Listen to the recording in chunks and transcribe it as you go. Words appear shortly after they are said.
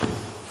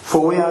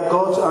For we are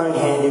God's own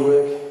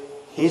handiwork,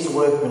 his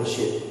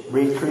workmanship,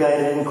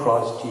 recreated in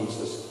Christ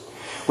Jesus.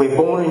 We're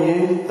born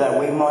anew that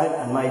we might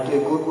and may do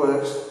good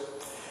works,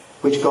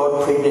 which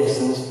God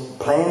predestines,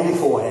 planned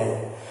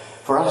beforehand,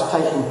 for us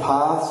taking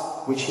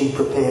paths which he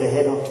prepared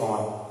ahead of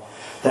time,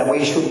 that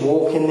we should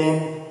walk in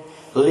them,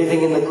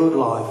 living in the good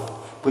life,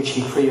 which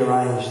he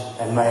prearranged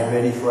and made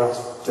ready for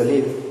us to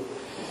live.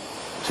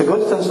 So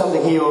God's done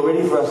something here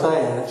already for us,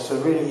 and it's a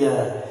really,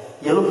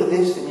 you look at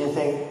this and you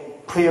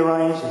think,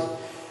 prearranged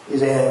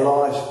is our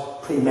lives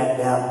pre-mapped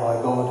out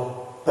by God.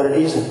 But it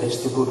isn't,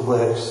 it's the good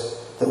works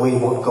that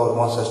God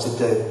wants us to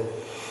do.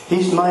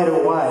 He's made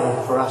a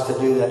way for us to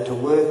do that, to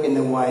work in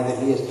the way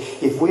that he is.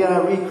 If we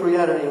are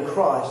recreated in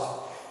Christ,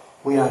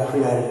 we are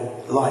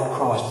created like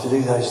Christ to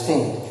do those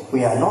things.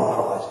 We are not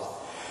Christ.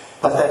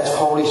 But that's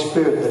Holy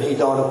Spirit that he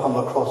died upon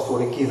the cross for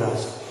to give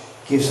us.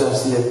 Gives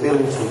us the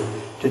ability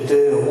to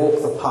do and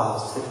walk the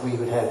paths that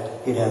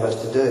he'd have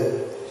us to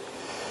do.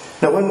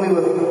 Now when we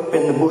were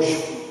in the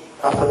bush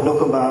up at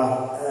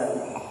Nookambah,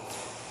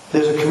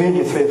 there's a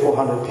community of 300 or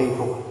 400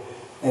 people.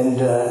 And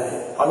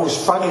I was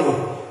struggling.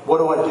 What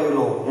do I do,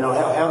 Lord? You know,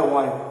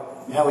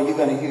 how are you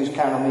going to use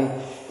Karami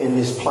in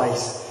this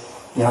place?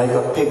 You know, you've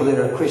got people that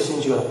are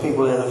Christians, you've got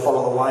people that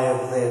follow the way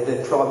of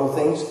their tribal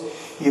things.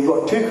 You've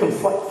got two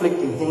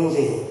conflicting things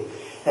here.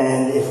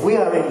 And if we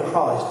are in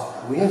Christ,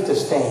 we have to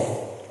stand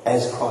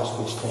as Christ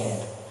would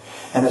stand.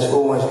 And it's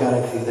always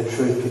going to be the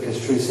truth,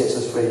 because truth sets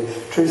us free.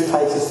 Truth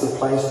takes us to the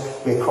place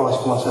where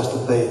Christ wants us to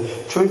be.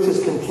 Truth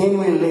is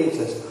continually leads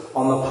us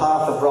on the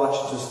path of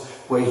righteousness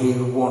where he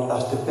would want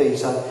us to be.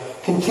 So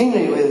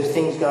continually there's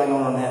things going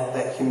on in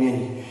that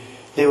community.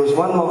 There was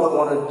one mob that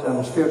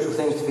wanted spiritual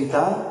things to be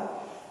done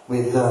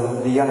with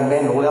the young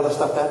men and all the other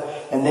stuff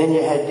that. And then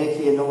you had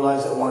Dickie and all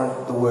those that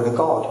wanted the Word of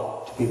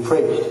God to be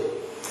preached.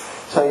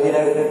 So, you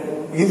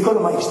know, you've got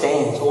to make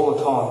stands all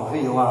the time, who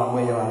you are and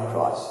where you are in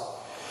Christ.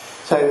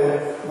 So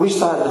we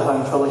started a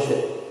home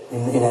fellowship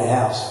in our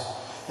house.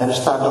 And it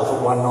started off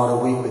at one night a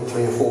week with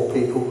 3 or 4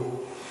 people.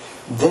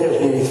 Then it was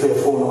nearly 3 or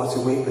 4 nights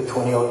a week with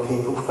 20 odd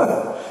people.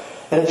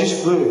 And it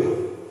just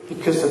grew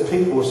because the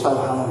people were so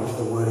hungry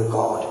for the Word of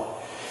God.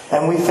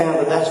 And we found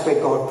that that's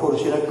where God put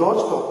us. You know,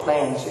 God's got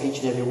plans for each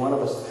and every one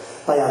of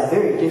us. They are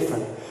very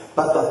different.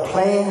 But the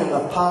plan and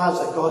the paths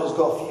that God has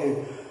got for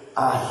you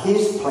are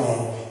his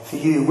plan for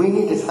you. We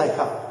need to take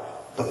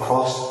up the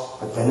cross,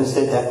 like Brendan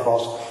said, that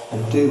cross,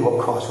 and do what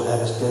Christ would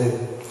have us do.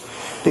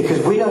 Because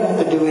we don't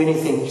have to do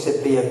anything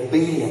except be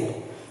obedient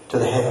to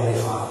the Heavenly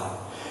Father.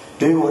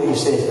 Do what he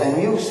says,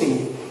 and you'll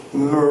see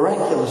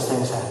miraculous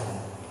things happen.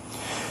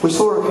 We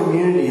saw a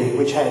community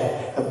which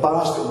had a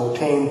basketball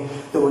team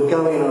that would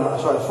go in,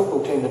 a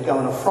football team that would go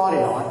on a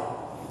Friday night,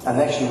 and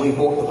actually we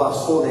bought the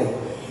bus for them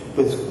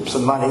with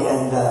some money,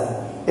 and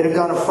it'd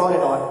go on a Friday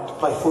night to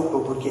play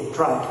football, would get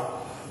drunk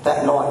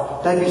that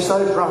night. They'd be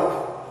so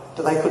drunk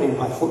that they couldn't even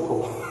play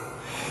football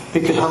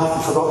because half of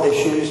them forgot their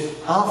shoes,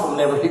 half of them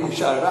never even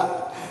showed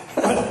up.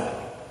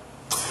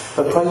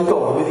 But praise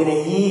God,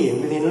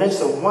 within less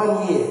than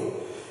 1 year,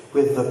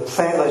 with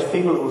those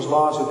people whose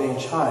lives were being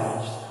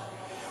changed,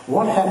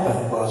 what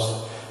happened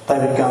was they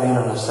would go in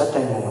on a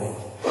Saturday morning.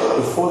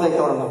 Before they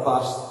got on the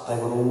bus, they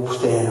would all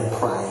stand and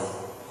pray.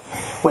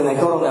 When they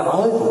got on the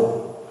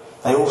oval,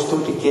 they all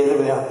stood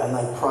together and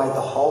they prayed,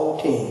 the whole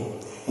team,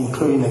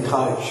 including the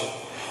coach.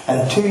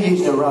 And 2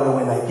 years in a row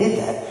when they did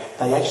that,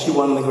 they actually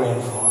won the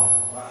grand final.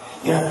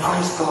 You know,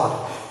 praise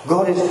God.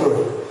 God is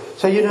good.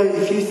 So, you know,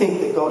 if you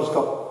think that God's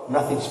got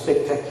nothing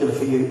spectacular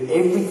for you,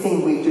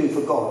 everything we do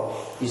for God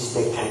is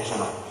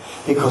spectacular.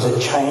 Because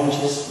it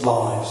changes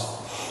lives.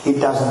 It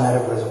doesn't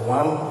matter if it's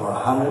 1 or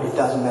 100. It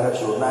doesn't matter if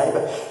it's your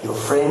neighbour, your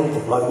friend,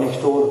 the bloke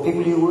next door, the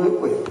people you work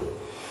with.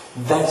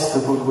 That's the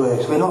good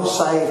works. We're not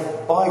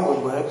saved by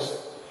good works.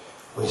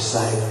 We're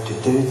saved to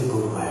do the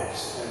good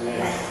works.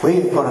 Amen. We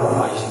have got an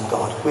amazing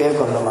God. We have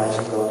got an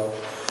amazing God.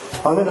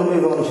 I'm going to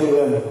move on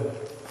to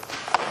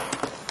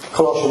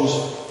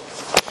Colossians.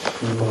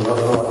 And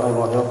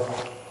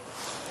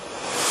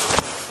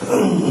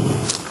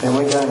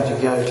we're going to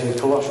go to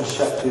Colossians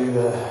chapter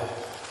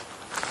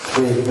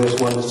 3, verse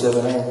 1 to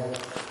 17. I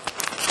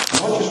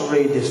might just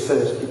read this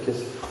first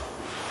because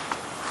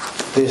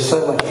there's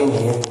so much in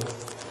here.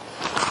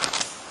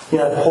 You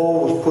know,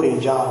 Paul was put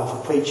in jail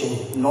for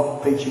preaching,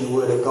 not preaching the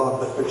Word of God,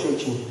 but for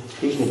teaching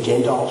the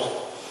Gentiles.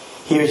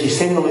 Here is he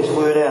sending all this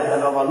word out,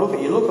 and if I look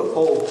at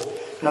Paul,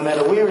 no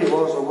matter where he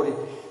was or what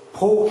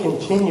Paul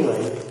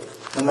continually,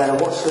 no matter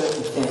what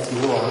circumstance he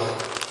was,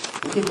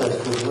 he did those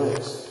good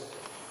works.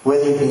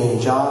 Whether he be in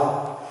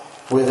jail,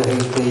 whether he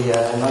be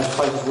in those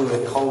places where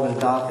they're cold and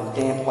dark and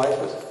damp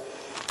places,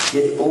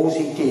 yet all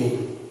he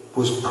did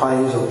was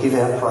praise or give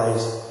out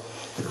praise.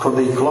 The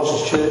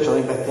Colossians church, I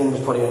think back then,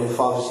 was probably only 5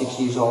 or 6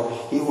 years old.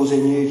 It was a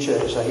new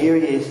church. So here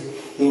he is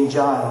in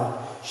jail,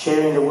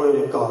 sharing the Word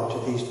of God to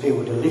these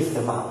people to lift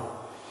them up.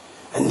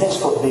 And that's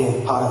what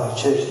being part of the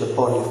church, the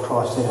body of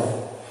Christ, you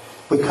know.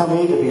 We come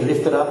here to be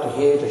lifted up, to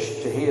hear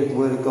the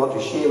Word of God,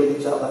 to share with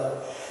each other,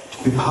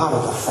 to be part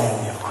of the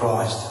family of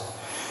Christ.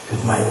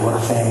 Because, mate, what a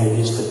family it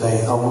is to be.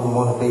 I wouldn't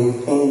want to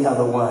be any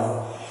other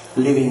way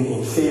living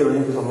in fear and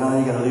because I'm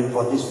only going to live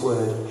by this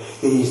word.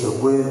 It is the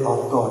word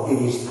of God.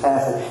 It is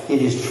powerful.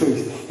 It is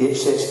truth. It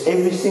sets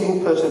every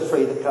single person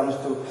free that comes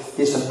to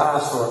this and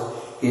asks for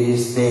it. It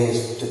is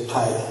theirs to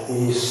take.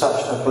 It is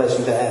such a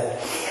blessing to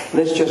have.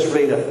 Let's just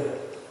read it.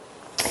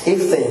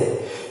 If then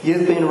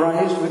you've been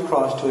raised with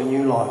Christ to a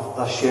new life,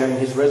 thus sharing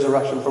his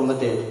resurrection from the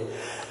dead,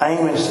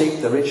 aim and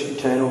seek the rich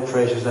eternal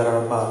treasures that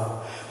are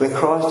above, where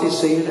Christ is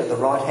seated at the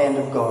right hand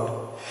of God.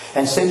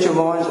 And set your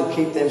minds and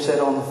keep them set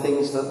on the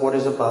things that what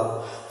is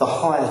above, the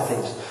higher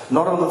things,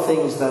 not on the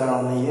things that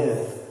are on the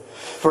earth.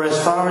 For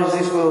as far as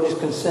this world is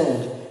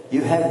concerned,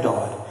 you have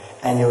died,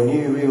 and your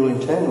new real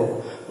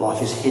eternal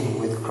life is hidden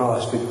with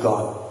Christ, with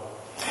God.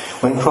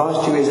 When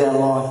Christ, who is our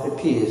life,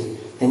 appears,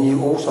 then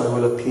you also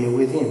will appear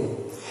with him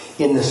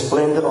in the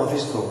splendour of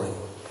his glory.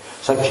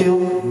 So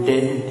kill,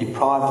 deaden,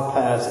 deprive the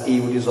powers of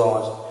evil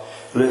desires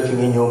lurking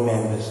in your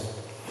members.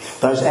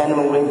 Those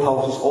animal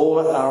impulses, all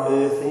that are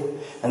earthly,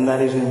 and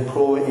that is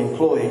employed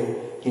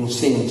in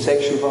sin,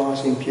 sexual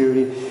violence,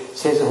 impurity,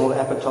 sensual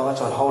appetites,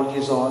 unholy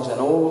desires,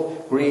 and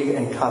all greed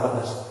and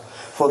covetousness.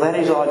 For that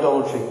is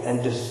idolatry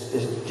and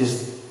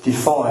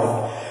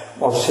defying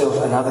of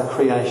self and other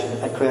creation,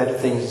 and created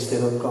things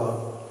instead of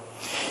God.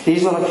 It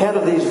is on account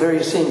of these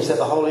very sins that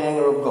the holy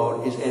anger of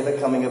God is ever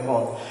coming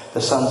upon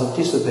the sons of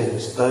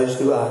disobedience, those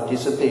who are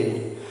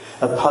disobedient,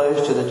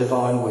 opposed to the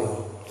divine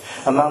will,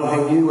 among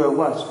whom you were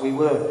once,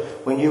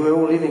 when you were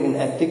all living and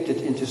addicted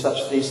into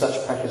such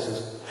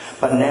practices.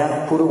 But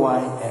now put away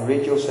and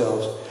rid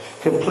yourselves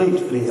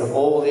completely of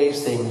all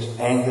these things: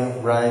 anger,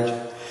 rage,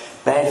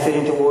 bad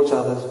feeling towards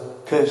others,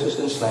 curses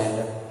and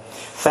slander,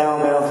 foul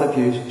mouth,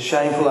 abuse,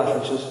 shameful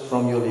utterances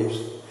from your lips.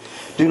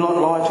 Do not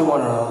lie to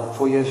one another,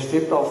 for you have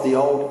stripped off the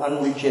old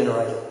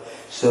unregenerated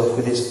self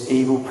with its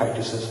evil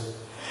practices,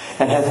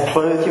 and have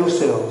clothed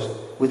yourselves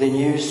with a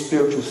new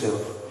spiritual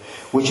self,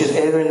 which is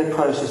ever in the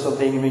process of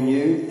being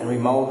renewed and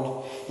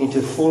remoulded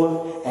into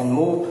fuller and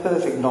more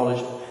perfect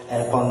knowledge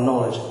and upon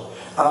knowledge,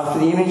 after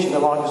the image and the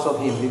likeness of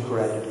him who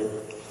created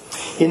it.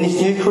 In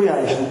this new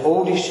creation,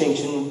 all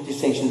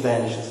distinction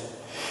vanishes.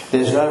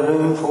 There is no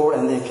room for,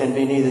 and there can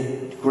be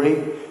neither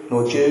Greek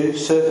nor Jew,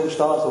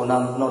 circumcised or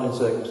not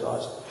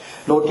uncircumcised,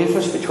 nor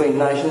difference between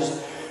nations,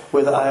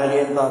 whether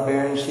alien,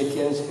 barbarian,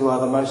 Scythians, who are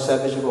the most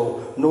savage of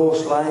all, nor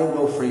slave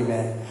nor free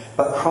man,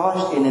 but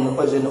Christ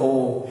is in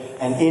all,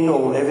 and in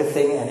all,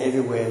 everything and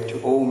everywhere,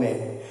 to all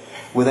men,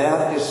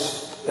 without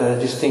this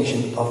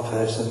distinction of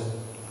person.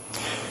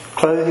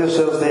 Clothe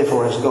yourselves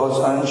therefore as God's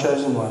own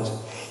chosen ones,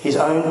 his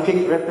own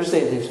picked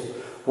representatives,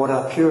 what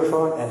are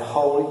purified and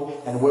holy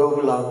and well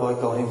beloved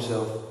by God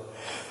himself,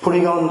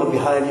 putting on the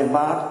behaviour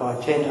marked by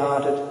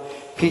tender-hearted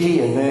pity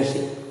and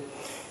mercy,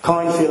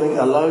 kind feeling,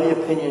 a lowly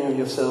opinion of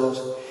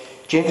yourselves,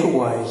 gentle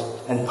ways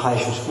and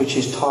patience, which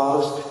is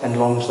tireless and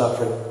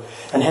long-suffering,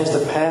 and has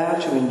the power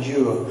to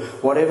endure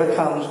whatever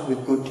comes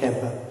with good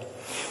temper.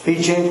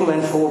 Be gentle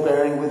and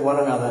forbearing with one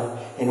another,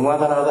 if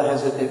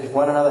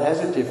one another has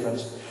a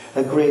difference,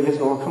 a grievance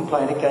or a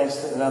complaint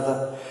against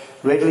another,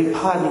 readily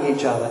pardoning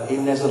each other,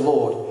 even as the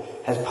Lord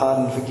has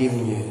pardoned and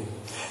forgiven you.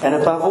 And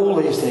above all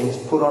these things,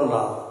 put on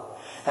love,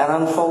 and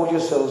unfold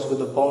yourselves with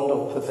the bond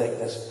of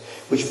perfectness,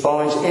 which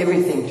binds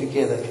everything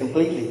together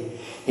completely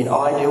in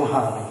ideal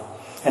harmony.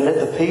 And let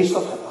the peace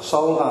of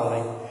soul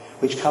harmony,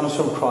 which comes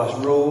from Christ,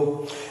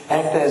 rule,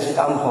 act as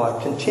the umpire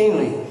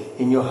continually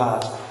in your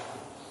hearts,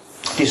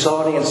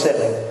 deciding and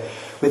settling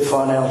with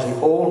finality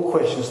all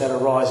questions that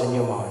arise in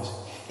your minds.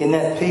 In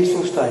that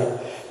peaceful state,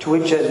 to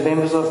which as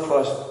members of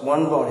Christ,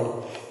 one body,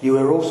 you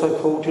are also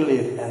called to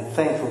live, and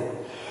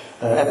thankful,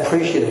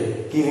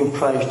 appreciative, giving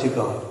praise to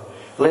God.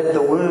 Let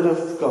the word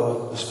of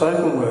God, the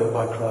spoken word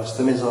by Christ,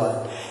 the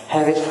Messiah,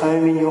 have its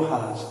home in your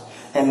hearts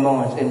and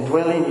minds, and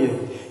dwell in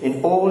you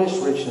in all its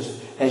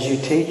richness, as you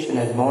teach and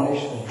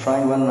admonish and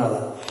train one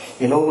another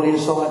in all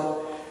insight,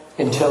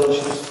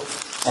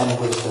 intelligence and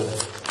wisdom.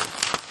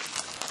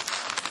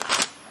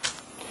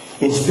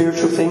 In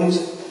spiritual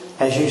things,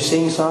 as you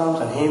sing psalms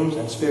and hymns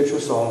and spiritual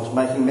songs,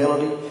 making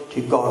melody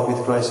to God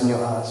with grace in your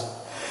hearts.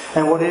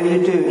 And whatever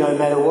you do, no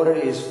matter what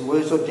it is,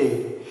 words or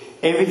deed,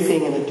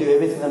 everything in the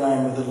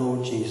name of the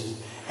Lord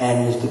Jesus,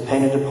 and is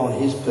dependent upon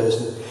his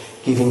person,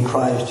 giving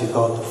praise to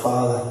God the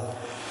Father.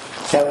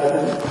 Now,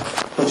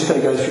 I'm just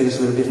going to go through this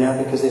a little bit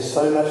now, because there's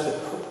so much that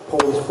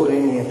Paul has put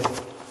in here.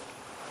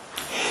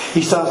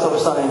 He starts off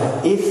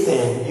saying, if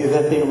then you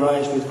have been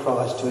raised with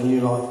Christ to a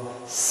new life,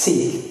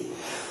 seek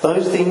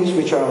those things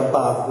which are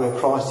above, where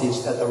Christ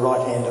is at the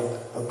right hand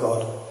of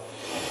God.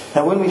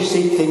 Now when we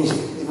seek things,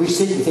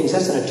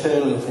 that's an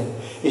eternal thing.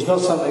 It's not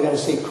something we're going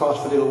to seek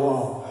Christ for a little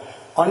while.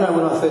 I know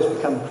when I first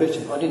became a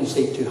Christian, I didn't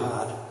seek too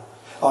hard.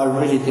 I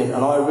really didn't,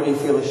 and I really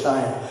feel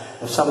ashamed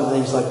of some of the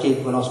things I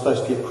did when I was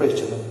supposed to be a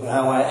Christian, and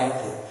how I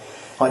acted.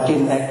 I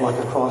didn't act like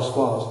a Christ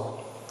was.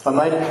 I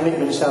made a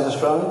commitment in South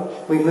Australia.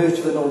 We moved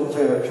to the Northern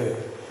Territory.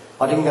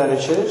 I didn't go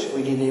to church.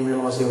 We didn't even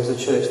realise there was a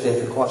church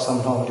there for quite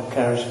some time to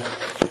encourage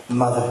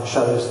Mother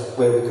showed us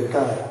where we could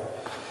go.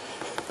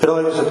 But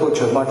I was a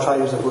butcher. My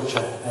trade was a butcher.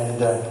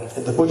 And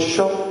at the butcher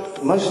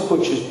shop, most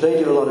butchers,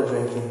 they do a lot of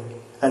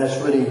drinking. And it's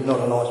really not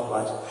a nice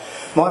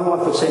place. My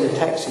wife would send a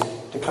taxi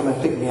to come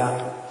and pick me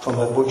up from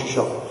the butcher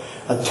shop.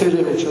 I had 2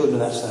 little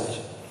children at that stage.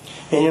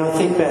 And I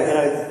think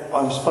back,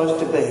 I'm supposed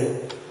to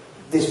be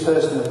this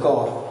person of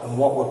God, and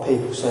what were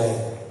people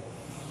saying?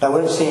 They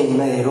weren't seeing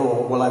me at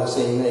all. Well, they were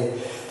seeing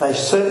me. They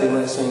certainly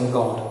weren't seeing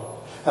God.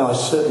 And I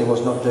certainly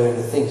was not doing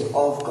the things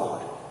of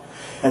God.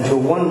 Until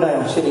one day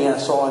I'm sitting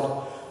outside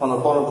on the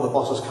bottom of the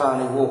boss's car,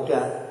 and he walked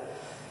out.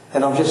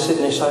 And I'm just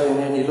sitting there showing him,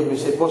 and he looked at me and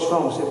said, "What's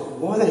wrong?" I said,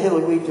 "Why the hell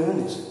are we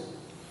doing this?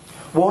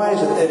 Why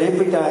is it that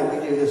every day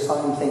we do the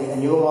same thing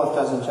and your life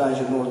doesn't change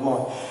and nor is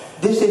mine?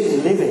 This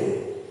isn't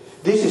living.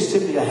 This is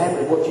simply a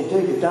habit of what you do.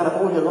 You've done it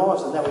all your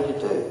lives, and that's what you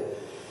do."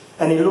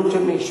 And he looked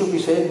at me, shook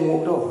his head and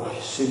walked off.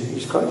 I said,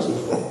 "He's crazy."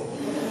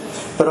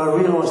 But I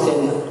realised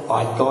then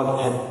that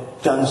God had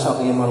done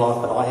something in my life,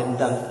 but I hadn't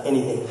done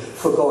anything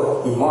for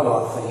God in my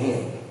life for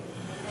him.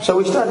 So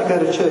we started to go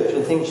to church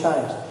and things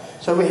changed.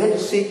 So we had to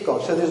seek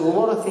God. So there's a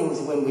lot of things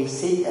when we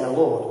seek our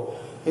Lord,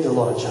 there's a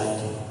lot of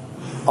changing.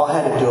 I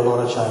had to do a lot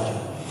of changing.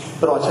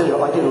 But I tell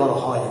you, I did a lot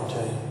of hiding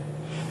too.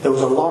 There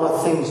was a lot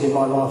of things in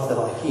my life that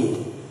I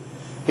hid.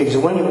 Because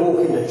when you walk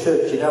into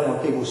church, you don't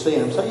want people seeing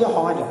them, so you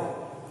hide them.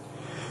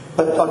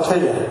 But I tell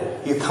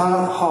you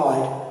can't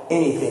hide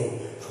anything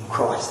from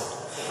Christ.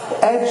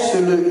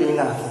 Absolutely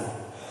nothing.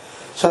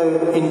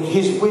 So in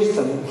his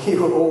wisdom, he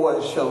will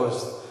always show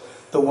us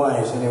the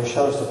ways, and he'll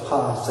show us the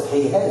paths that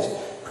he has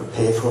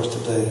prepared for us to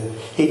do.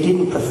 He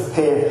didn't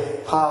prepare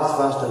paths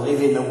for us to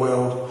live in the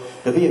world,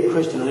 to be a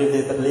Christian, to live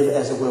there, but live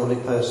as a worldly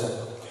person.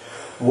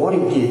 What he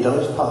did,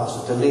 those paths,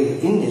 are to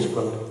live in this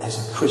world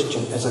as a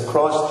Christian, as a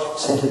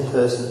Christ-centred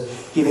person,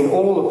 giving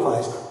all the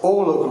praise,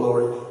 all the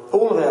glory,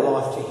 all of our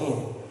life to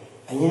him.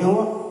 And you know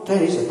what?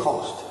 That is a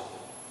cost.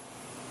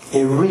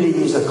 It really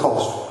is a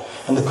cost.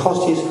 And the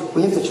cost is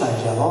we have to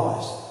change our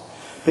lives.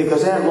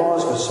 Because our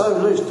lives were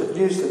so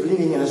used to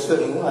living in a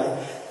certain way,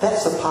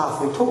 that's the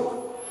path we took.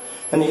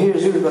 And here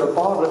we've got a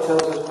Bible that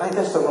tells us, hey,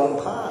 that's the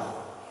wrong path.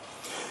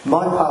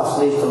 My path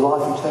leads to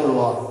life, eternal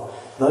life.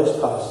 Those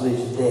paths lead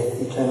to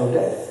death, eternal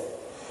death.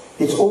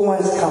 It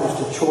always comes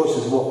to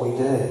choices what we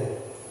do.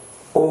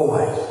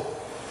 Always.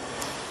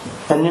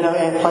 And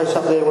our place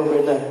up there when we're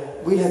in there,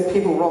 we'd have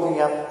people rocking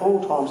up all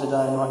times of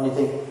day and night, and you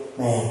think,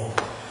 man,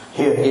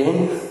 here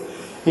again.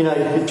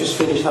 You've just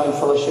finished home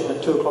fellowship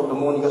at 2 o'clock in the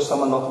morning, you've got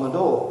someone knocking the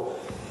door.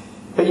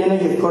 But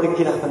you've got to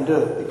get up and do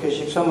it, because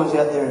if someone's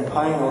out there in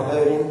pain or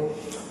hurting,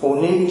 or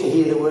need to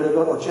hear the word of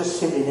God, or just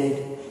simply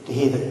need to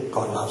hear that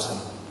God loves them.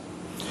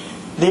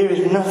 There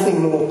is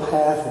nothing more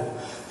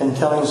powerful than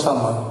telling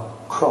someone,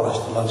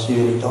 Christ loves you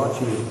and he died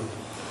for you.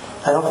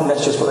 And often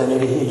that's just what they need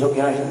to hear. Look,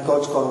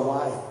 God's got a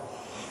way.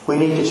 We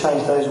need to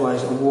change those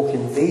ways and walk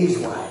in these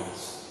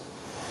ways.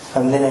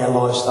 And then our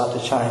lives start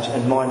to change,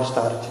 and mine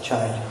started to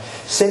change.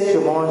 Set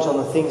your minds on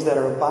the things that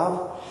are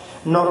above,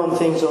 not on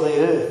things on the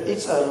earth.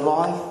 It's a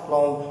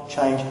lifelong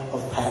change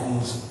of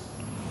patterns.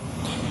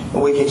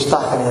 And we get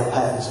stuck in our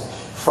patterns.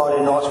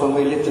 Friday nights when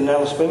we lived in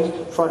Alice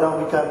Springs, Friday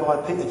night we'd go by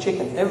and pick the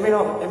chicken. Every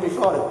night, every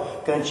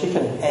Friday, going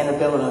chicken.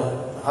 Annabelle and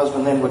her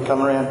husband then would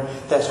come around.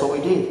 That's what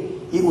we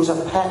did. It was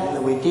a pattern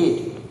that we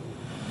did.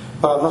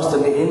 But I must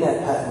admit, in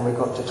that pattern we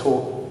got to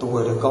talk the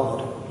Word of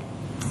God.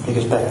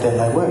 Because back then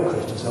they weren't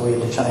Christians, so we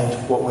had to change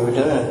what we were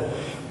doing.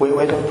 We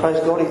went and praise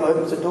God, he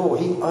opens the door.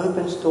 He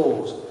opens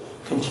doors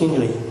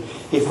continually.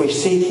 If we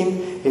seek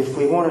him, if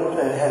we want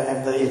to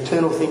have the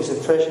eternal things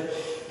of treasure,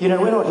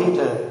 we're not here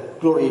to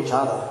glory each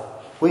other.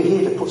 We're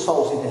here to put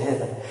souls into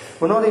heaven.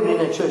 We're not even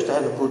in a church to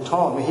have a good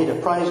time. We're here to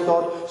praise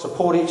God,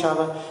 support each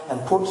other, and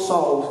put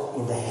souls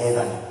into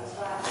heaven.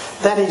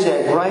 That is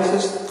our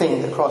greatest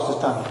thing that Christ has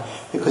done,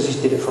 because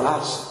he did it for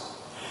us.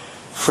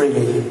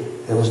 Freely.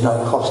 There was no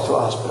cost to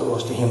us, but it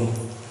was to him,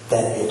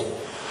 that bit.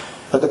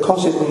 But the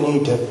cost is we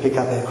need to pick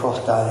up our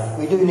cross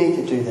daily. We do need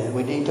to do that.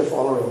 We need to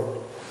follow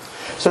him.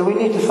 So we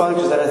need to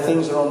focus that our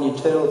things are on the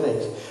eternal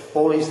things.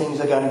 All these things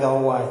are going to go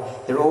away.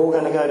 They're all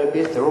going to go to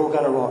bits. They're all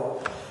going to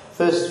rot.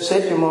 First,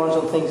 set your minds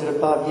on things that are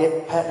above,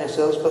 yet pattern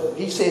ourselves. But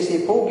he says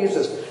here, Paul gives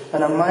us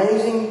an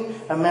amazing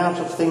amount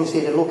of things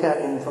here to look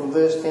at from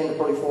verse 10 to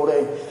probably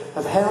 14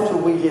 of how do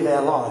we live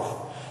our life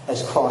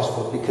as Christ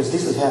would, because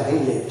this is how he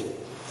lived.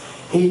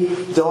 He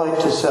died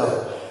to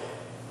self.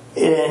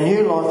 In our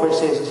new life, where it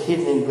says it's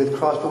hidden with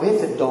Christ, but we have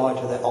to die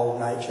to that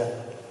old nature.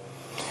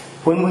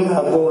 When we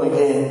are born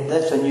again,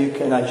 that's a new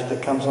nature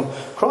that comes on.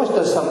 Christ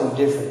does something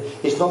different.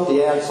 It's not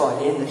the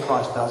outside in that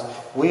Christ does.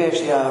 We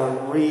actually are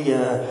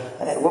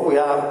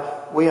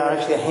we are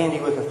actually a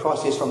handiwork of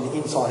Christ. It's from the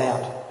inside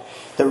out.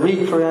 The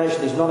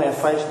recreation is not our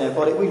face and our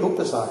body. We look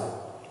the same.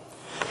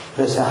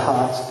 But it's our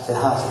hearts and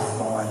our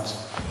minds.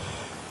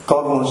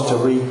 God wants to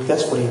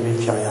that's what he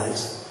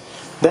recreates.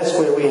 That's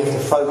where we have to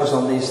focus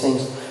on these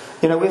things.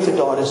 We have to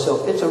die to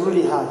self. It's a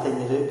really hard thing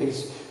to do,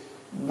 because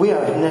we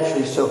are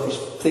naturally selfish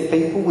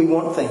people. We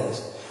want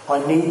things.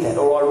 I need that,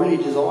 or I really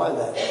desire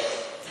that.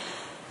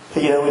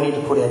 But we need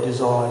to put our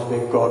desires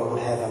where God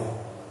would have them.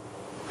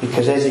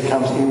 Because as he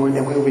comes in,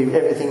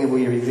 everything will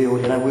be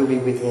revealed, we'll be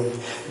with him.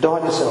 Die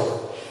to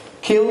self.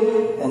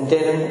 kill and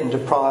deaden and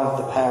deprive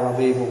the power of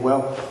evil.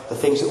 Well, the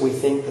things that we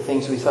think, the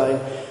things we say,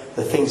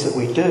 the things that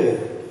we do.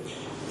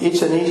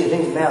 It's an easy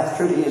thing. Mouth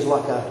truly is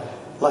like a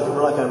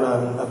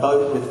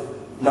boat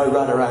with no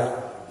rudder out.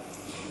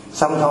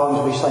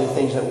 Sometimes we say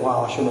things that,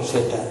 wow, I shouldn't have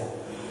said that.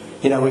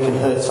 You know, we can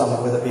hurt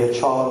someone, whether it be a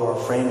child or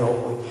a friend, or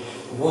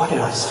why did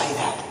I say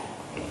that?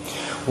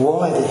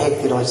 Why the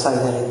heck did I say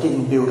that? It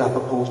didn't build up,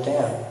 it pulls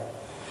down.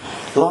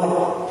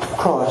 Like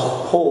Christ,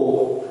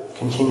 Paul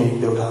continued to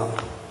build up.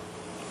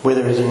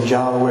 Whether he's in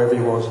jail or wherever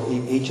he was,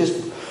 he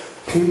just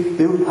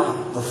built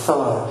up the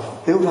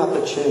fellow, built up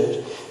the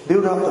church,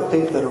 built up the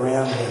people that are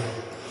around him.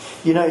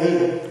 You know,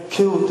 he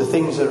killed the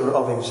things that are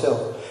of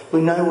himself. We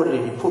know what he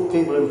did. He put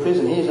people in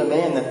prison. Here's a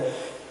man that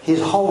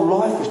his whole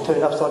life was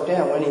turned upside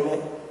down when he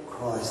met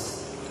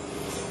Christ.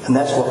 And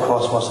that's what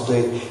Christ wants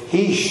to do.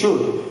 He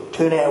should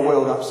turn our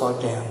world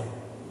upside down.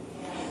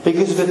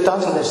 Because if it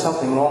doesn't, there's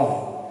something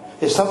wrong.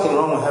 There's something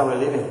wrong with how we're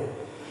living.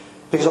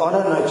 Because I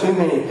don't know too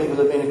many people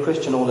that have been a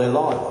Christian all their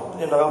life.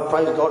 You know, I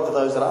praise God for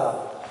those that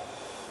are.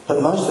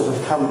 But most of us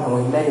have come and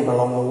we've met him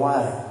along the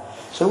way.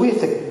 So we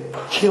have to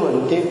kill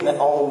and deaden that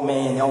old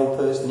man, the old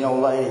person, the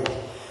old lady.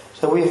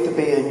 So we have to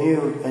be a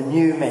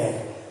new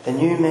man. A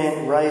new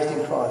man raised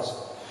in Christ.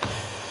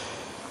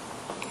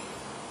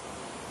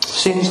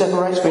 Sin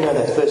separates, we know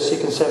that, verse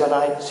 6 and 7,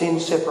 8. Sin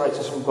separates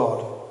us from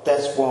God.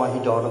 That's why he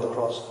died on the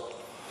cross.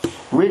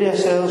 Rid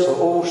ourselves of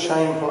all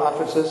shameful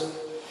utterances.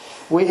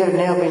 We have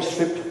now been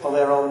stripped of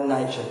our old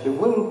nature. But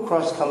when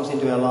Christ comes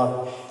into our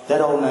life,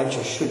 that old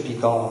nature should be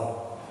gone.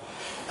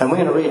 And we're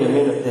going to read in a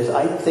minute, there's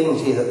 8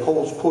 things here that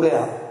Paul's put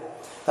out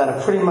that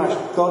are pretty much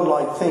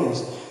God-like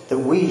things that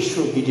we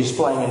should be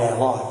displaying in our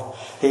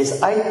life.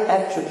 There's 8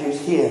 attributes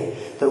here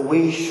that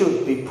we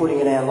should be putting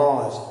in our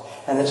lives.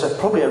 And it's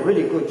probably a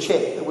really good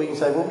check that we can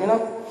say, well, you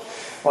know,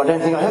 I don't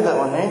think I have that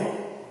one there.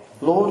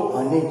 Lord,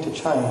 I need to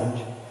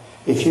change.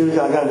 If you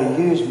are going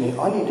to use me,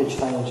 I need to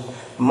change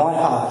my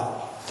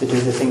heart to do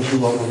the things you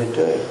want me to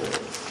do.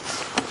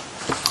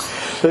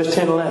 Verse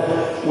 10 and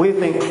 11. We've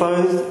been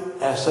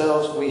clothed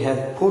ourselves, we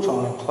have put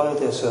on and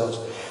clothed ourselves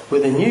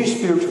with a new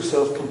spiritual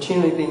self,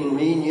 continually being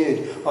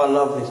renewed. I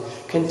love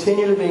this.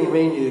 Continually being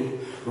renewed,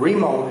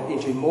 remoulded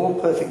into more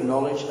perfect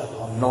knowledge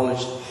upon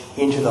knowledge,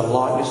 into the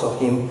likeness of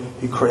him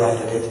who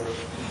created it.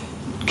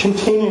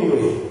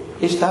 Continually.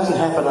 It doesn't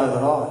happen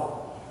overnight.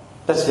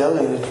 That's the other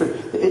thing that's true.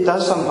 It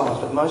does sometimes,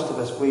 but most of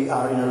us, we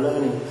are in a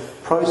learning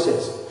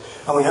process.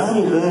 And we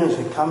only learn as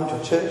we come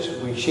to church,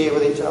 we share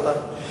with each other,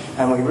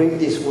 and we read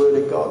this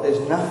Word of God.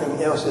 There's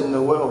nothing else in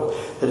the world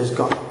that has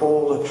got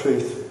all the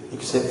truth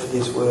except for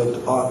this Word, the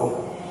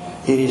Bible.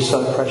 It is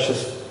so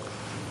precious.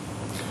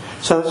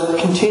 So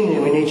it's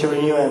continuing. We need to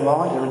renew our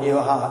mind and renew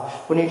our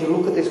heart. We need to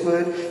look at this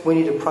Word. We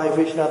need to pray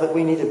for each other.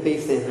 We need to be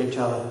there for each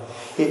other.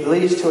 It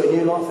leads to a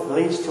new life. It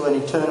leads to an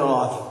eternal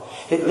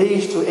life. It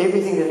leads to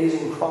everything that is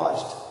in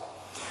Christ.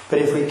 But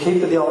if we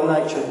keep with the old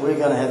nature, we're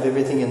going to have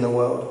everything in the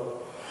world.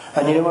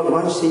 And you know what? We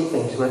won't see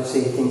things. We won't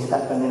see things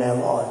happen in our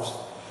lives.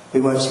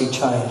 We won't see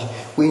change.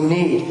 We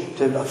need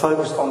to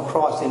focus on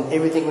Christ in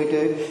everything we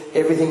do,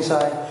 everything we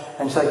say,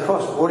 and say,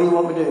 Christ, what do you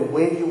want me to do?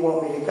 Where do you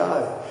want me to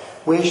go?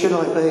 Where should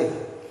I be?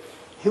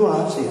 He will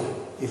answer you.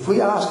 If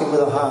we ask him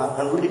with a heart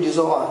and really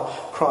desire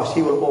Christ,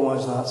 he will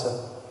always answer.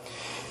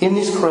 In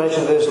this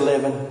creation, verse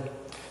 11,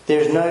 there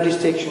is no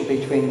distinction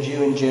between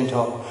Jew and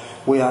Gentile.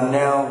 We are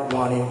now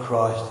one in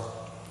Christ.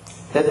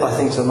 That, I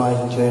think, is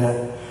amazing,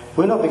 Tuna.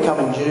 We're not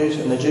becoming Jews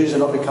and the Jews are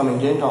not becoming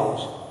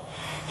Gentiles.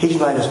 He's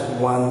made us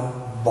one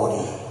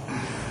body.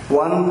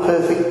 One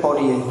perfect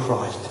body in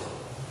Christ.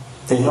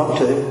 There's not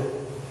two.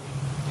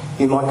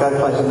 You might go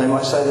places and they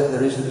might say that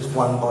there isn't just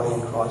one body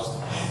in Christ.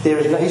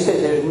 He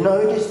says there is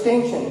no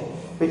distinction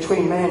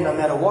between man, no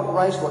matter what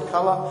race, what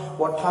colour,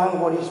 what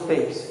tongue, what he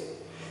speaks.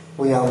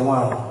 We are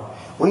one.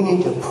 We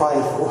need to pray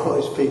for all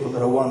those people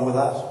that are one with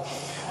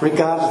us.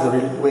 Regardless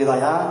of where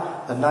they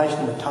are, the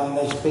nation, the tongue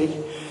they speak.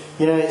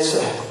 You know,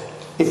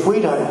 if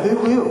we don't, who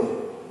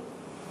will?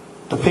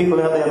 The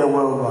people out there in the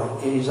world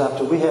won't. It is up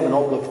to, we have an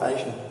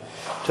obligation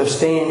to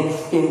stand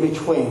in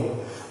between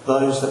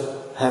those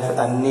that have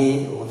a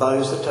need, or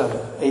those that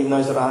don't, even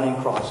those that aren't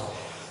in Christ.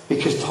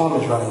 Because time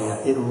is running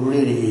out. It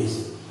really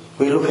is.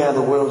 We look how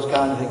the world's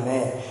going and think,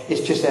 man,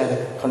 it's just out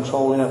of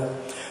control in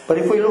it. But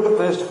if we look at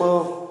verse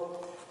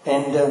 12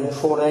 and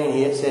 14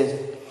 here, it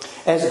says,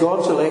 as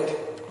God's elect,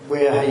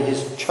 we are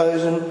his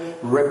chosen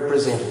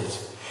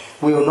representatives.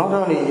 We will not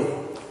only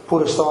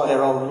put aside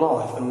our old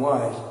life and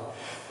ways,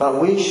 but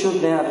we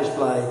should now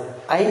display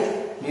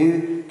 8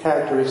 new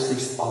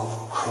characteristics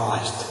of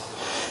Christ.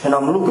 And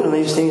I'm looking at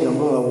these things and I'm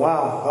going,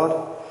 wow,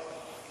 God,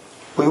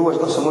 we've always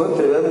got some work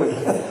to do, haven't we?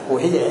 Well,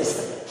 he has.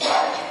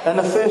 And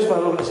the first one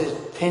I look at says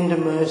tender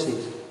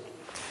mercies.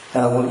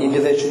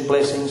 Individual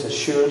blessings,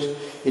 assurance.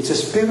 It's a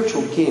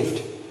spiritual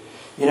gift.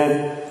 You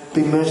know,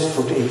 be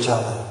merciful to each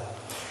other.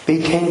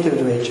 Be tender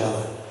to each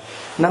other.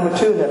 Number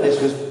 2 in that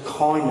list was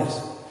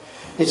kindness.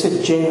 It's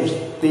a generous.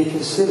 Be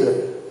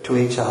considerate to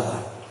each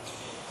other.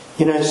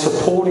 You know,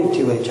 supportive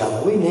to each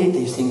other. We need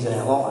these things in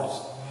our lives.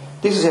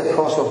 This is how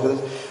Christ was with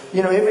us.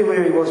 You know,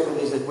 everywhere he was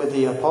with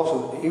the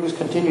apostles, he was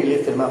continually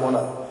lifting them up on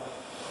it.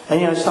 And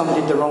you know, some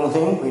did the wrong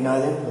thing. We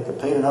know them. Look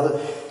at Peter and others.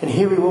 And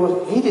here he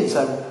was. He didn't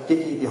say,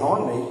 "Get ye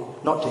behind me,"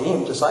 not to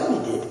him, to say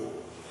he did.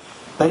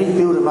 But he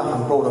built them up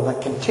and brought them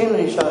back.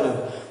 Continually showed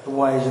them the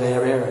ways of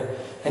our error.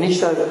 And he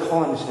showed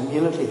kindness,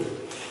 humility,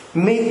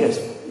 meekness.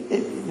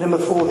 Number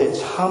 4,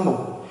 that's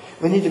humble.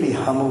 We need to be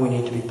humble. We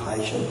need to be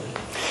patient.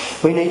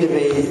 We need to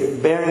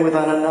be bearing with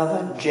one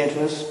another,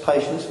 gentleness,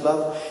 patience,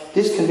 love.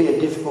 This can be a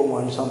difficult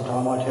one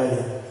sometime, I tell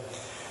you.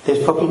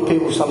 There's probably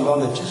people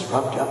sometimes that just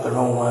rubbed you up the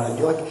wrong way.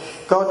 You're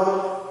like,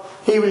 God,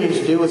 he really needs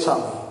to deal with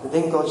something. But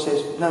then God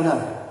says,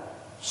 no,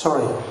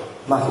 sorry,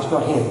 Mark, it's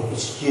not him,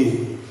 it's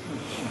you.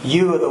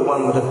 You are the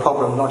one with the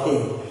problem, not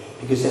him.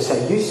 Because that's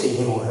how you see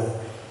him or her.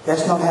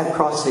 That's not how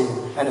Christ sees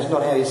him, and it's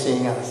not how he's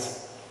seeing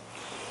us.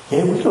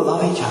 Yeah, we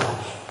love each other.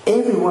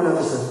 Every one of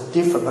us is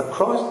different, but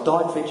Christ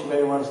died for each and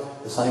every one of us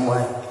the same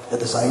way, at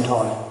the same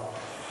time.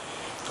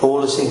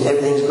 All the sins,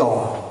 everything's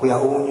gone. We are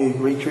all new,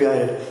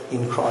 recreated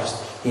in Christ,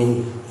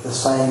 in the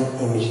same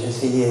image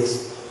as he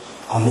is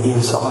on the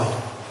inside.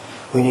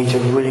 We need to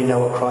really know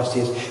what Christ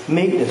is.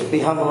 Meekness, be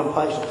humble and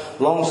patient.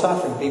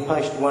 Long-suffering, be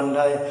patient one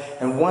day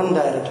and one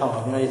day at a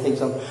time. You know, you think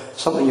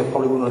something you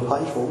probably wouldn't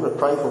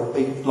pray for,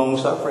 be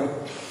long-suffering.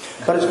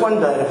 But it's one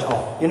day at a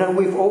time. You know,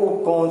 we've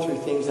all gone through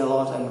things in our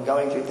lives and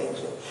going through things.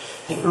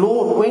 Think,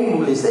 Lord, when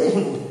will this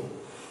end?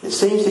 It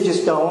seems to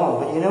just go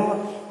on. But you know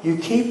what? You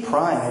keep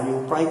praying and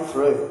you'll break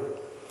through.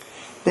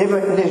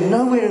 There's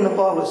nowhere in the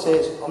Bible that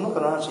says, I'm not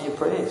going to answer your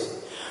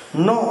prayers.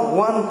 Not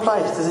one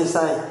place does he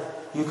say,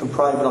 you can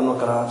pray but I'm not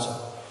going to answer.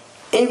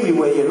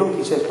 Everywhere you look,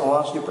 he says, I'll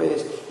answer your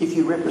prayers if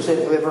you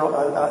represent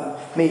whoever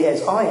me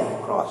as I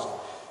am, Christ,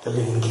 the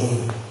living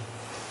King.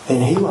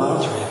 Then he will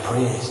answer our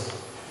prayers.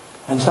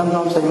 And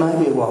sometimes they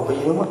may be a while, but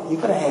you know what?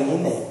 You've got to hang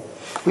in there.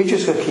 We've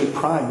just got to keep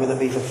praying, whether it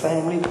be for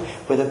family,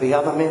 whether it be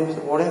other members,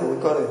 whatever.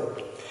 We've got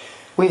to.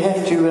 We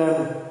have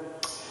to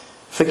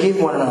forgive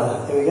one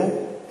another. There we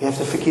go. We have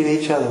to forgive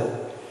each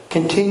other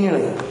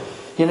continually.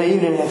 You know,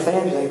 even in our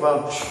families, they think,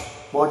 well,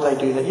 why'd they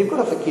do that? You've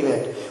got to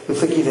forgive we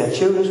forgive our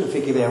children, we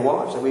forgive our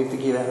wives, and we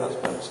forgive our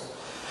husbands.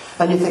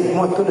 And you think,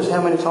 my goodness,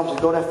 how many times does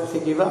God have to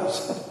forgive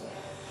us?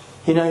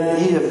 You know,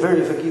 he's a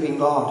very forgiving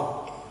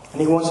God.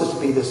 And he wants us to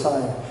be the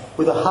same.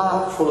 With a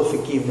heart full of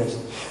forgiveness.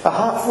 A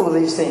heart full of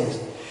these things.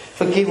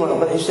 Forgive one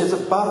another. But he says,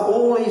 above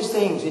all these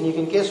things, and you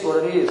can guess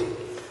what it is.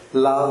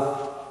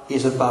 Love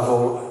is above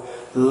all.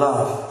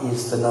 Love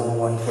is the number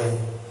one thing.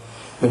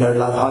 We know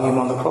love hung him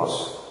on the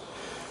cross.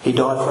 He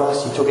died for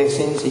us. He took our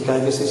sins. He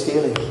gave us his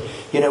healing.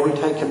 You know, we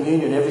take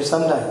communion every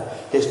Sunday.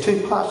 There's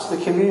 2 parts to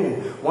the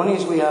communion. One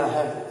is we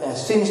have our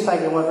sins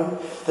taken away from him.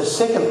 The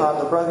second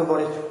part, the broken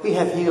body, we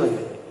have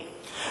healing.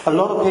 A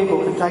lot of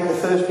people can take the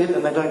first bit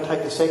and they don't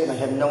take the second. They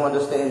have no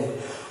understanding.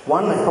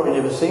 One, they've probably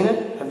never seen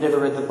it, have never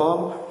read the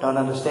Bible, don't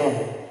understand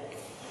it.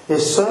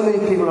 There's so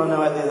many people I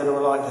know out there that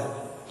are like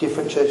that.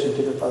 Different churches,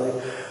 different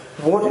faiths.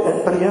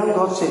 But you know what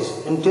God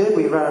says? In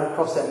Derby we ran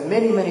across that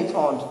many, many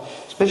times,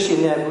 especially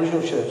in the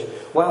Aboriginal church.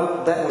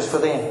 Well, that was for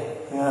them.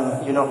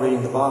 You're not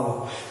reading the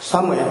Bible.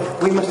 Somewhere,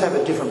 we must have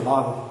a different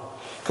Bible.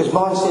 Because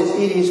mine says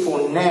it is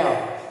for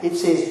now. It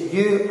says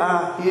you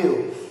are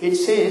healed. It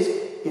says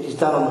it is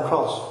done on the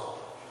cross.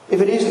 If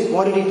it isn't,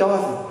 why did he die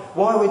for?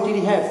 Why did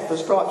he have the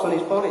stripes on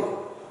his body?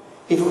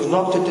 If it was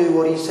not to do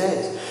what he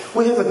says.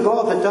 We have a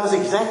God that does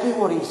exactly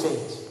what he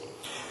says.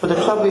 But the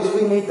trouble is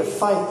we need the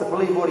faith to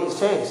believe what he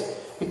says.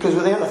 Because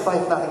without the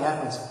faith nothing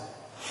happens.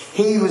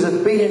 He was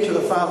obedient to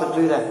the Father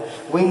to do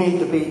that. We need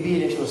to be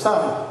obedient to the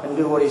Son and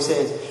do what he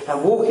says.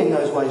 And walk in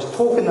those ways,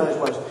 talk in those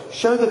ways,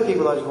 show the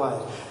people those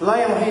ways.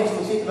 Lay on hands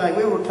and sick today,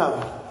 we were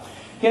recovered.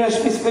 You know,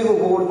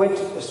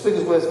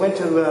 Wigglesworth went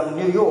to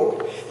New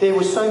York. There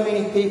were so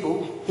many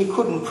people, he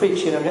couldn't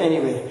preach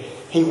anywhere.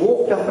 He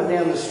walked up and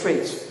down the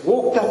streets,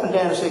 walked up and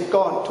down and said,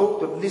 God,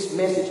 talk to this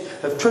message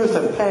of truth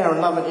and power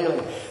and love and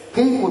healing.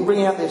 People would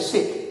bring out their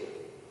sick.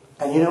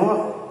 And you know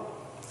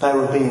what? They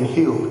were being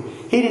healed.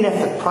 He didn't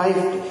have to pray.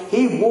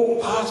 He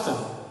walked past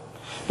them.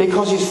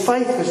 Because his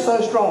faith was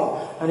so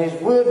strong and his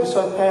word was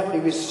so powerful. He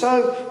was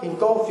so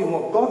engulfed in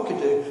what God could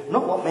do,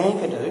 not what man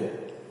could do,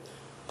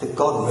 that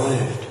God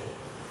moved.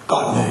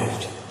 God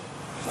moved.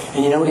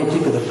 And you know what he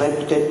did with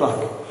the dead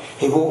bloke?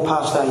 He walked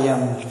past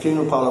a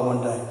funeral parlour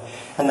one day,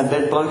 and the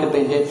dead bloke had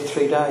been dead for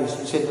 3 days.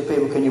 He said to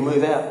people, can you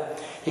move out?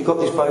 He got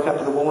this bloke up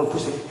to the wall and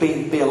pushed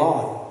him, be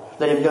alive.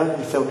 Let him go.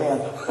 He fell down.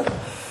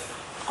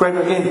 Grabbed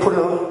him again, put it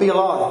on, be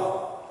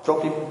alive.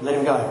 Dropped him, let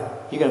him go.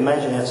 You can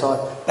imagine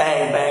outside,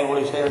 bang, bang, all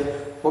his hair.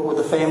 What would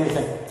the family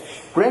think?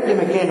 Grabbed him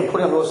again and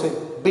put him on the wall and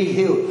said, be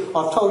healed.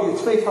 I've told you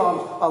 3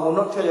 times, I will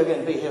not tell you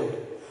again, be healed.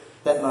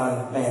 That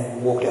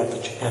man walked out the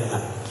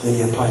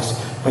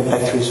place, went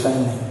back to his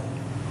family.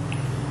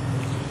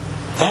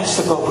 That's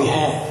the God we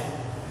have.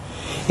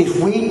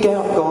 If we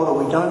doubt God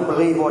or we don't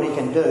believe what he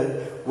can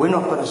do, we're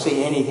not going to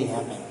see anything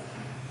happening.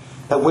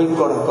 But we've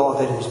got a God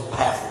that is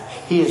powerful.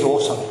 He is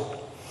awesome.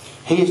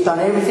 He has done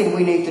everything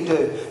we need to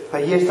do for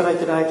yesterday,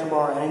 today,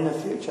 tomorrow and in the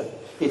future.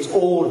 It's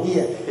all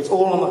here. It's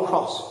all on the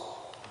cross.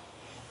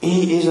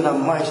 He is an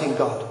amazing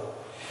God.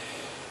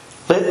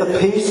 Let the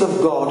peace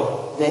of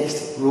God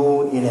next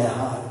rule in our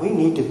heart. We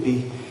need to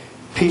be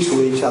peaceful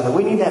with each other.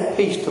 We need that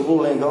peace to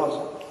rule our lives.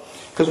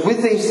 Because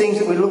with these things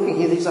that we're looking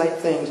here, these 8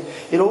 things,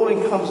 it all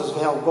encompasses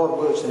how God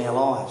works in our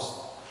lives.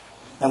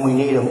 And we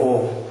need them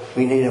all.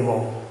 We need them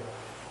all.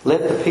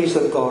 Let the peace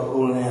of God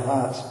rule in our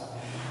hearts.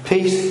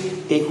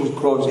 Peace equals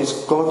God.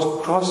 It's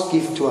Christ's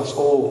gift to us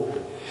all.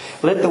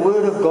 Let the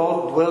word of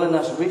God dwell in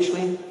us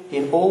richly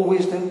in all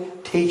wisdom,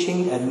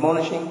 teaching,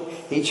 admonishing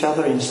each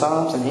other in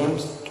psalms and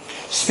hymns,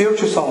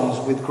 spiritual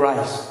songs with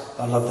grace.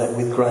 I love that,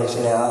 with grace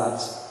in our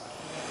hearts.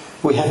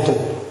 We have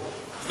to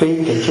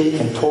speak and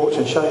teach and torch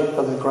and show each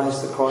other the grace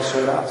that Christ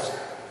showed us.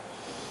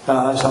 And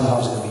I know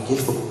sometimes it's going to be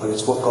difficult, but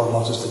it's what God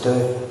wants us to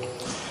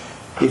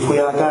do. If we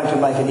are going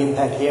to make an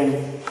impact here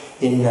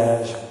in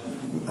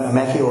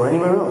Mackie or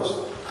anywhere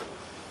else,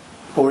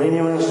 or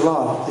anyone else's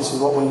life, this is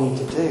what we need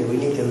to do. We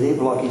need to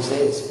live like he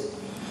says.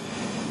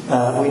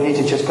 We need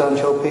to just go and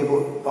tell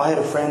people. I had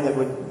a friend that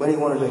when he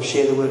wanted to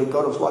share the word of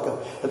God, it was like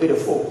a bit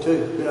of fork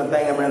too. You know,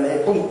 bang him around the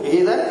head. Boom, you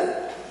hear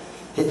that?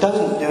 It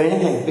doesn't do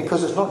anything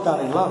because it's not done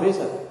in love, is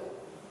it?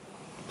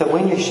 But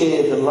when you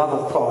share the love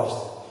of Christ,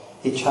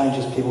 it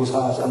changes people's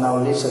hearts and they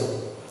will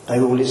listen. They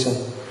will listen.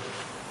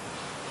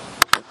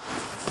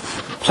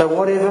 So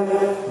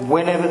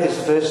whenever, this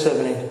is verse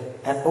 17,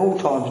 at all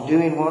times do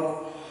in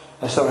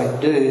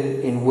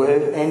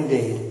word and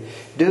deed.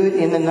 Do it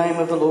in the name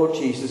of the Lord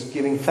Jesus,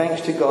 giving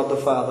thanks to God the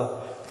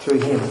Father through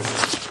Him.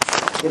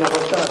 You know,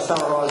 we're going to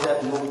summarise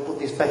that and we'll put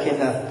this back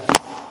in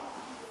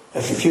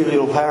a few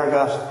little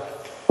paragraphs.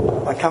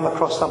 I come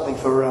across something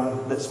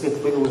that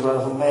Smith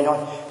Wigglesworth. I thought, man,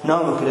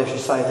 no one could actually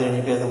say that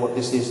any better than what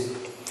this is.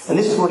 And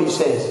this is what he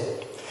says.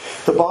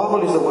 The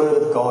Bible is the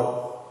Word of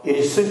God. It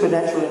is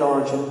supernatural in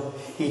origin,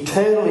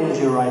 eternal in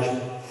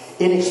duration,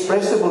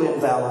 inexpressible in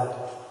valour,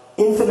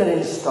 infinite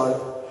in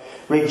scope,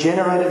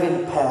 regenerative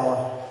in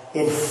power,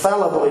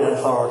 infallible in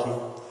authority,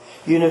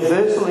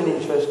 universal in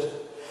interest,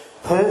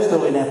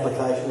 personal in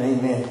application,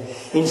 amen,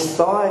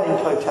 inspired in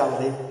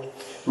totality.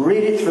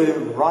 Read it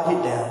through, write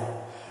it down,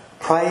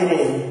 pray it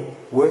in,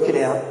 work it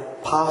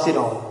out, pass it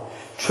on.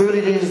 Truly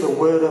it is the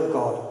Word of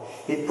God.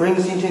 It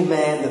brings into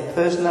man the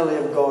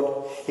personality of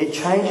God. It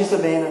changes the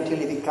man until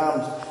he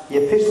becomes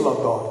the epistle of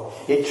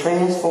God. It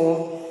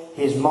transforms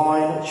his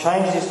mind,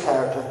 changes his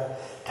character,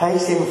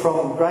 takes him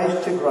from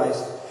grace to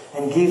grace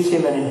and gives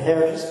him an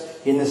inheritance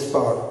in the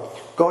Spirit.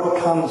 God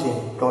comes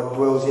in, God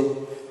dwells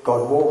in,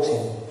 God walks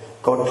in,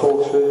 God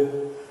talks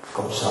through,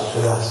 God sups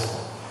with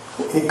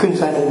us. He couldn't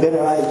say anything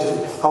better,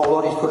 just a whole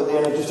lot he's put it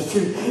there in just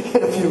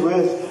a few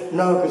words.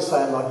 No one could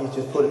say it like he's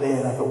just put it there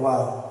and I thought,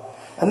 wow.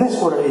 And that's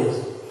what it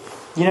is.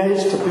 You know,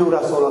 it's to build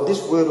us all up.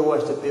 This word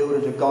always to build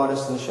and to guide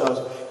us and show us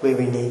where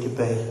we need to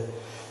be.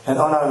 And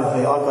I know with me,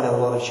 I've got to have a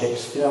lot of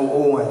checks. You know,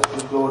 always,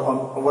 Lord,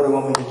 what do you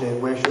want me to do?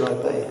 Where should I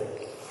be?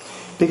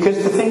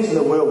 Because the things in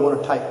the world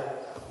want to take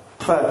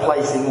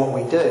place in what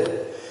we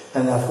do.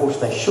 And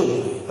unfortunately they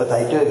shouldn't, but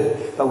they do.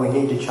 But we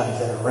need to change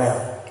that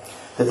around.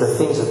 That the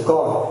things of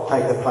God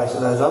take the place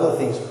and those other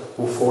things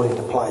will fall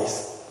into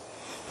place.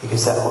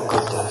 Because that's what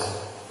God does.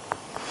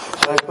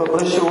 So God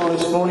bless you all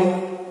this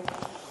morning.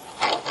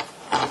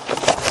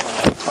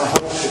 I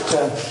hope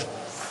that,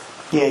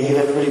 you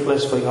have a really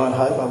blessed week.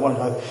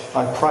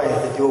 I pray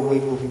that your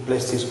week will be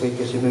blessed this week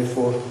as you move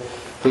forward.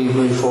 We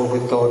move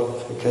forward with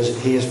God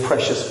because He is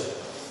precious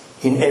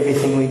in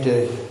everything we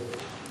do.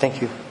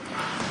 Thank you.